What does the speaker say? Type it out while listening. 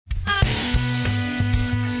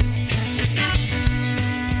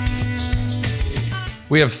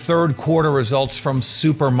We have third quarter results from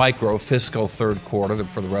Supermicro, fiscal third quarter.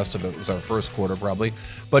 For the rest of it was our first quarter probably.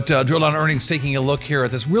 But drill down earnings, taking a look here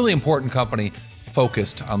at this really important company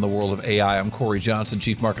focused on the world of AI. I'm Cory Johnson,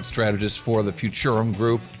 Chief Market Strategist for the Futurum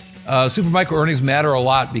Group. Supermicro earnings matter a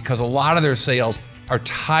lot because a lot of their sales are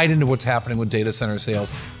tied into what's happening with data center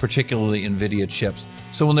sales, particularly NVIDIA chips.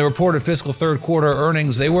 So when they reported fiscal third quarter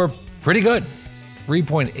earnings, they were pretty good.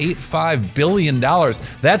 $3.85 billion.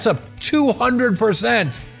 That's up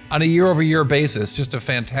 200% on a year-over-year basis. Just a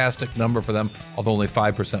fantastic number for them, although only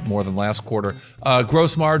 5% more than last quarter.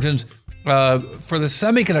 Gross margins for the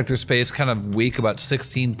semiconductor space, kind of weak, about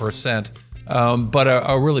 16%, but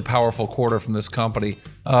a really powerful quarter from this company.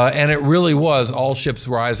 And it really was all ships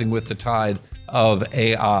rising with the tide of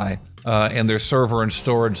AI and their server and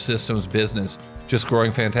storage systems business just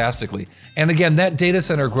growing fantastically. And again, that data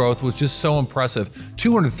center growth was just so impressive.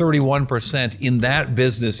 231% in that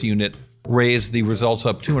business unit raised the results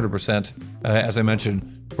up 200%, as I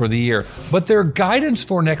mentioned, for the year. But their guidance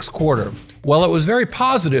for next quarter, while it was very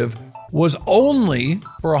positive, was only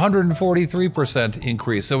for 143%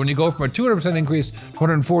 increase. So when you go from a 200% increase to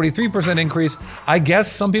 143% increase, I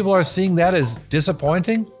guess some people are seeing that as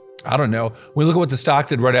disappointing. I don't know. We look at what the stock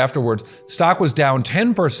did right afterwards. Stock was down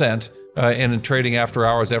 10% in trading after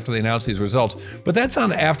hours after they announced these results. But that's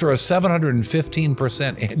on after a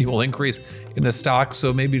 715% annual increase in the stock.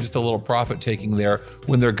 So maybe just a little profit taking there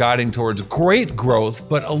when they're guiding towards great growth,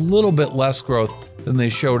 but a little bit less growth than they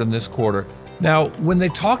showed in this quarter. Now, when they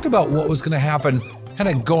talked about what was going to happen, kind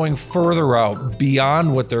of going further out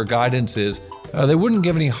beyond what their guidance is, they wouldn't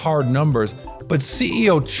give any hard numbers. But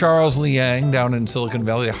CEO Charles Liang down in Silicon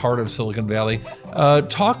Valley, the heart of Silicon Valley,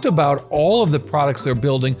 talked about all of the products they're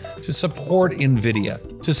building to support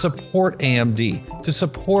NVIDIA, to support AMD, to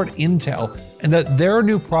support Intel, and that their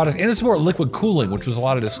new products, and it's more liquid cooling, which was a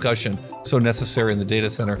lot of discussion, so necessary in the data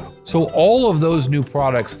center. So all of those new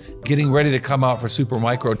products getting ready to come out for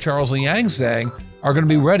Supermicro, Charles Liang saying, are going to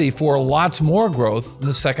be ready for lots more growth in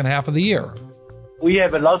the second half of the year. We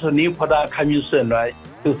have a lot of new products coming soon, right?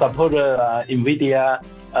 To support NVIDIA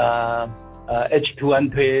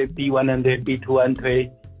H200, B100,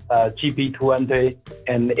 B200, GB200,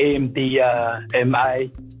 and AMD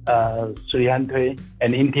MI 300,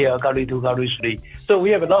 and Intel Gaudi 2, Gaudi 3. So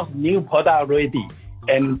we have a lot of new products already,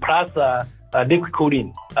 and plus liquid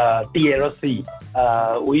cooling, DLC.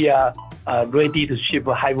 We are ready to ship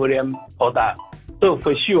a high volume product. So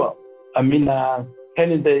for sure,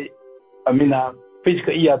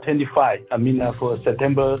 fiscal year 25, for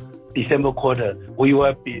September, December quarter, we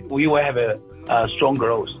will have a strong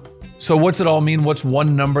growth. So what's it all mean? What's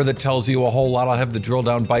one number that tells you a whole lot? I'll have the drill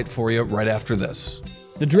down bite for you right after this.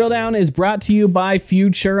 The drill down is brought to you by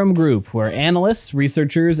Futurum Group, where analysts,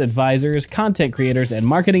 researchers, advisors, content creators, and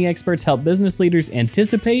marketing experts help business leaders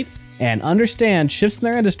anticipate and understand shifts in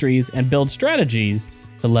their industries and build strategies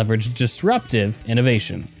to leverage disruptive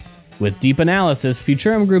innovation. With deep analysis,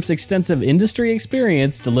 Futurum Group's extensive industry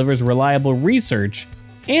experience delivers reliable research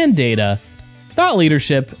and data, thought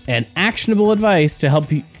leadership, and actionable advice to help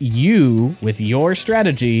you with your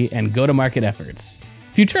strategy and go-to-market efforts.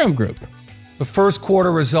 Futurum Group. The first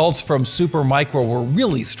quarter results from Supermicro were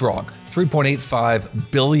really strong. $3.85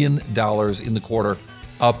 billion in the quarter,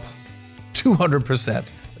 up 200%.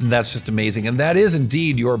 And that's just amazing. And that is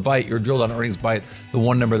indeed your bite, your drill down earnings bite, the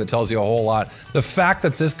one number that tells you a whole lot. The fact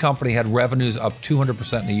that this company had revenues up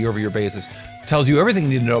 200% on a year-over-year basis tells you everything you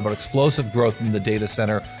need to know about explosive growth in the data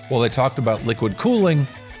center. Well, they talked about liquid cooling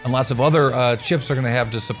and lots of other chips they're going to have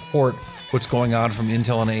to support what's going on from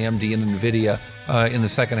Intel and AMD and NVIDIA in the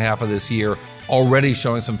second half of this year, already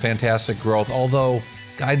showing some fantastic growth, although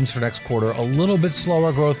guidance for next quarter, a little bit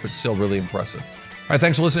slower growth, but still really impressive. All right,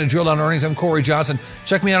 thanks for listening to Drill Down Earnings. I'm Cory Johnson.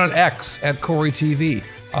 Check me out on X at Cory TV,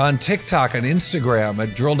 on TikTok and Instagram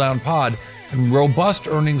at Drill Down Pod, and robust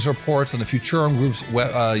earnings reports on the Futurum Group's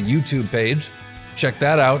YouTube page. Check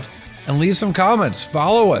that out and leave some comments.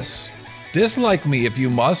 Follow us. Dislike me if you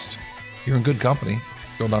must. You're in good company.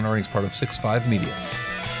 Drill Down Earnings, part of 6.5 Media.